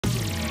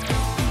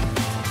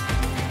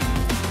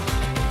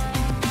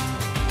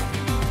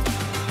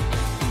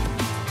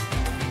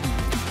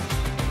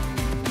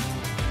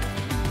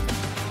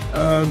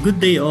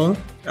Good day, all.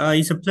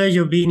 It's a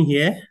pleasure being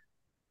here.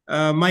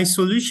 My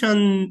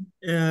solution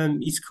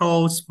is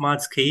called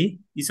SmartK.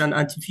 It's an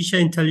artificial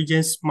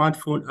intelligence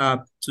smartphone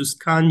app to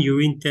scan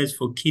urine tests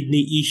for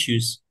kidney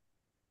issues.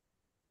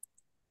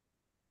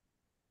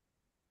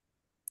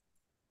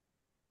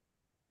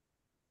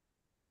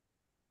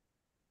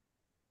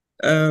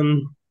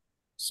 So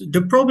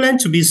the problem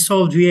to be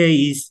solved here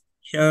is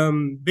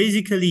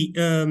basically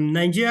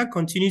Nigeria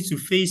continues to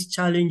face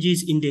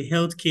challenges in the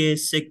healthcare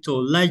sector,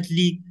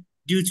 largely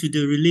due to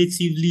the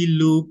relatively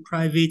low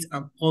private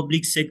and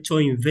public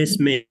sector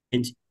investment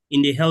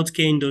in the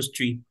healthcare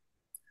industry.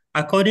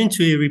 According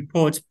to a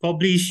report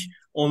published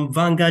on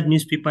Vanguard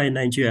newspaper in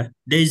Nigeria,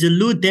 there is a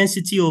low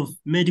density of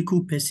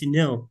medical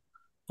personnel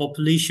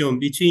population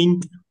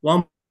between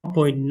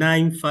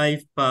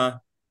 1.95 per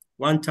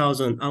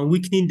 1,000 and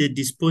weakening the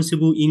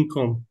disposable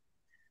income.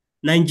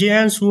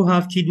 Nigerians who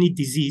have kidney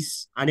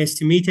disease, an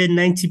estimated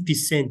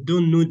 90%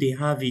 don't know they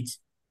have it.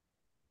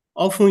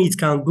 Often it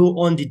can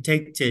go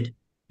undetected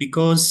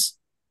because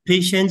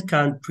patients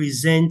can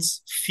present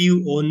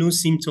few or no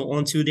symptoms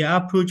until they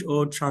approach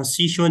or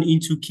transition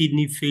into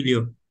kidney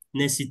failure,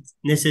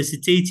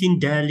 necessitating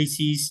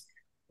dialysis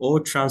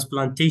or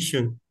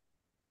transplantation.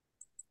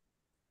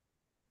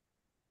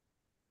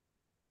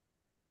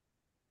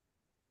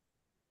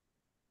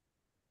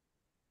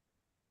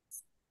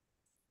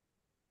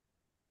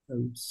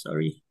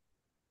 Sorry.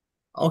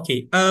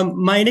 Okay.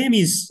 My name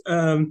is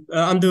I'm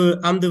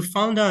the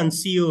founder and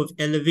CEO of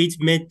Elevate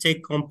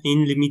MedTech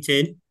Company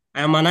Limited.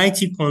 I am an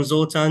IT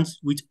consultant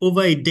with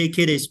over a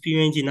decade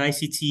experience in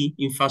ICT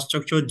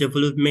infrastructure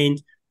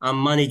development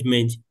and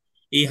management.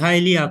 A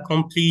highly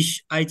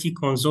accomplished IT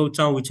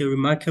consultant with a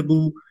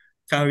remarkable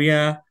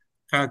career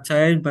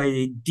characterized by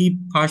a deep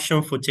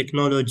passion for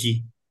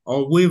technology,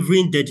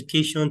 unwavering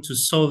dedication to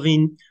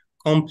solving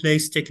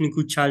complex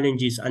technical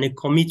challenges, and a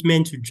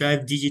commitment to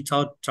drive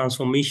digital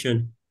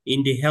transformation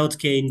in the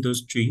healthcare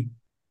industry.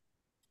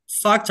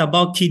 Fact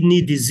about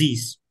kidney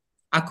disease.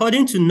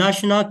 According to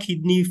National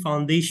Kidney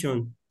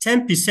Foundation,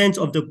 10%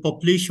 of the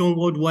population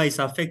worldwide is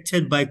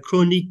affected by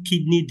chronic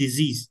kidney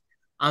disease,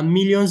 and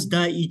millions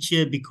die each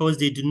year because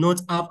they do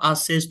not have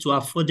access to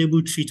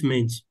affordable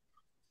treatment.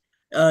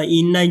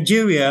 In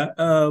Nigeria,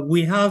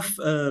 we have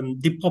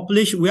the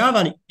population, we have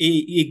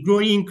a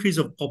growing increase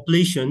of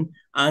population,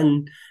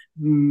 and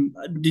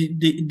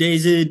there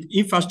is an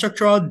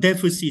infrastructural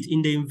deficit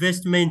in the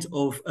investment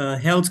of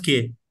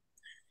healthcare,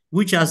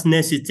 which has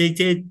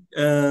necessitated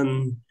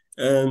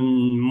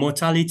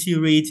mortality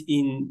rate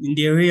in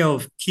the area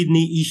of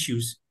kidney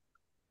issues.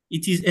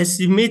 It is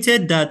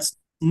estimated that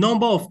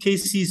number of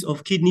cases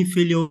of kidney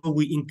failure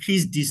will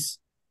increase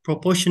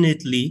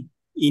disproportionately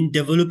in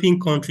developing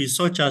countries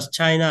such as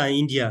China and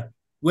India,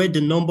 where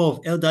the number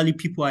of elderly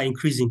people are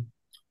increasing.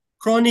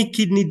 Chronic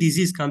kidney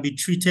disease can be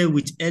treated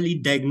with early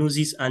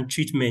diagnosis and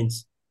treatment.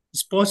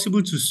 It's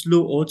possible to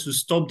slow or to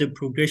stop the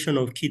progression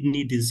of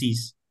kidney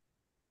disease.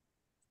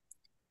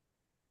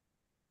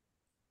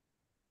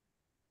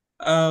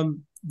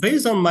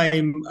 Based on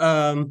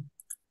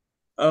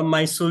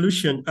my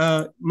solution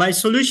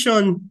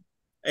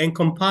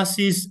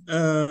encompasses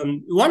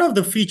one of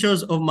the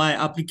features of my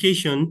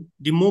application,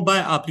 the mobile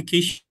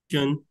application,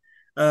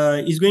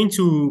 is going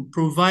to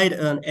provide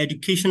an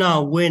educational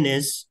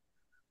awareness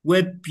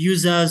where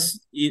users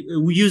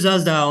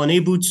that are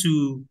unable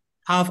to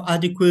have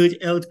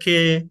adequate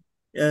healthcare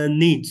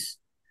needs.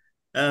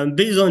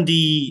 Based on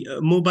the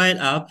mobile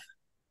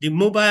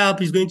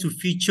app is going to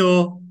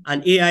feature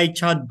an AI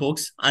chat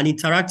box. An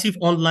interactive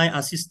online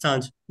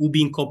assistant will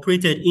be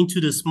incorporated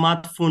into the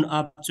smartphone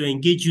app to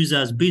engage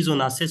users based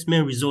on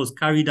assessment results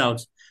carried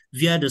out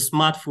via the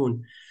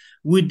smartphone.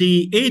 With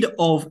the aid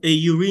of a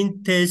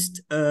urine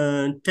test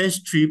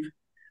strip,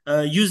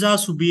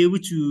 users will be able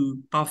to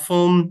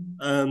perform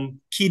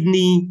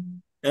kidney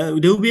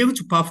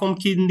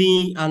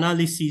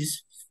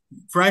analysis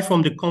right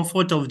from the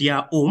comfort of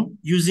their home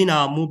using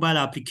our mobile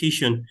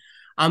application.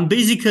 And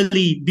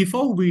basically,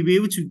 before we be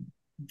able to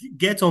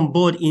get on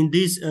board in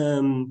this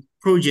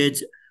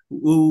project,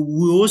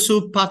 we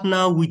also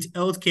partner with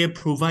healthcare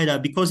provider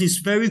because it's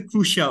very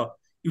crucial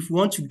if we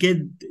want to get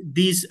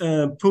this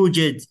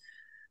project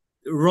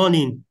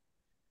running.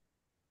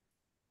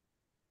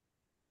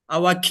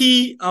 Our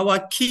key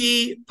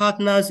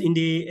partners in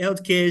the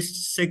healthcare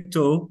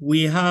sector,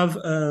 we have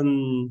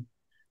the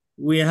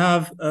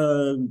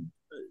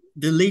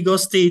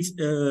Lagos State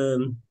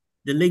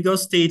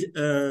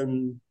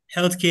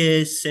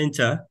Healthcare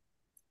Center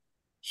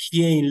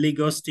here in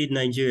Lagos State,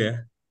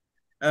 Nigeria.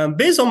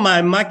 Based on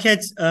my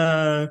market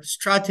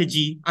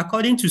strategy,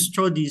 according to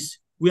studies,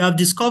 we have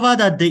discovered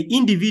that the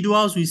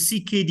individuals with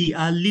CKD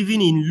are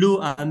living in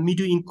low and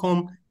middle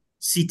income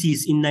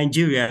cities in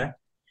Nigeria.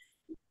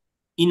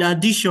 In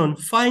addition,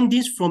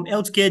 findings from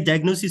Healthcare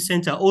Diagnosis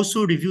Center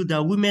also reveal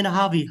that women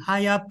have a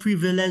higher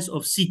prevalence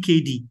of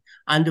CKD,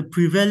 and the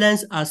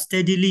prevalence has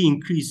steadily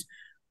increased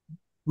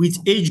with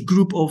age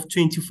group of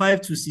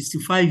 25 to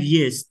 65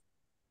 years.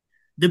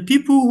 The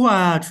people who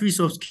are at risk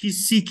of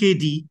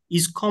CKD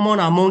is common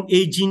among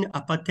aging,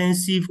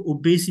 hypertensive,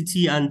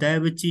 obesity, and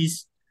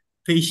diabetes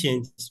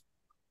patients.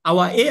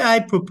 Our AI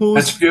proposed.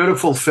 That's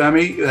beautiful,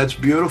 Femi. That's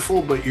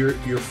beautiful, but your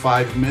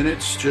 5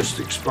 minutes just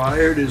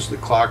expired as the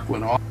clock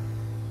went off.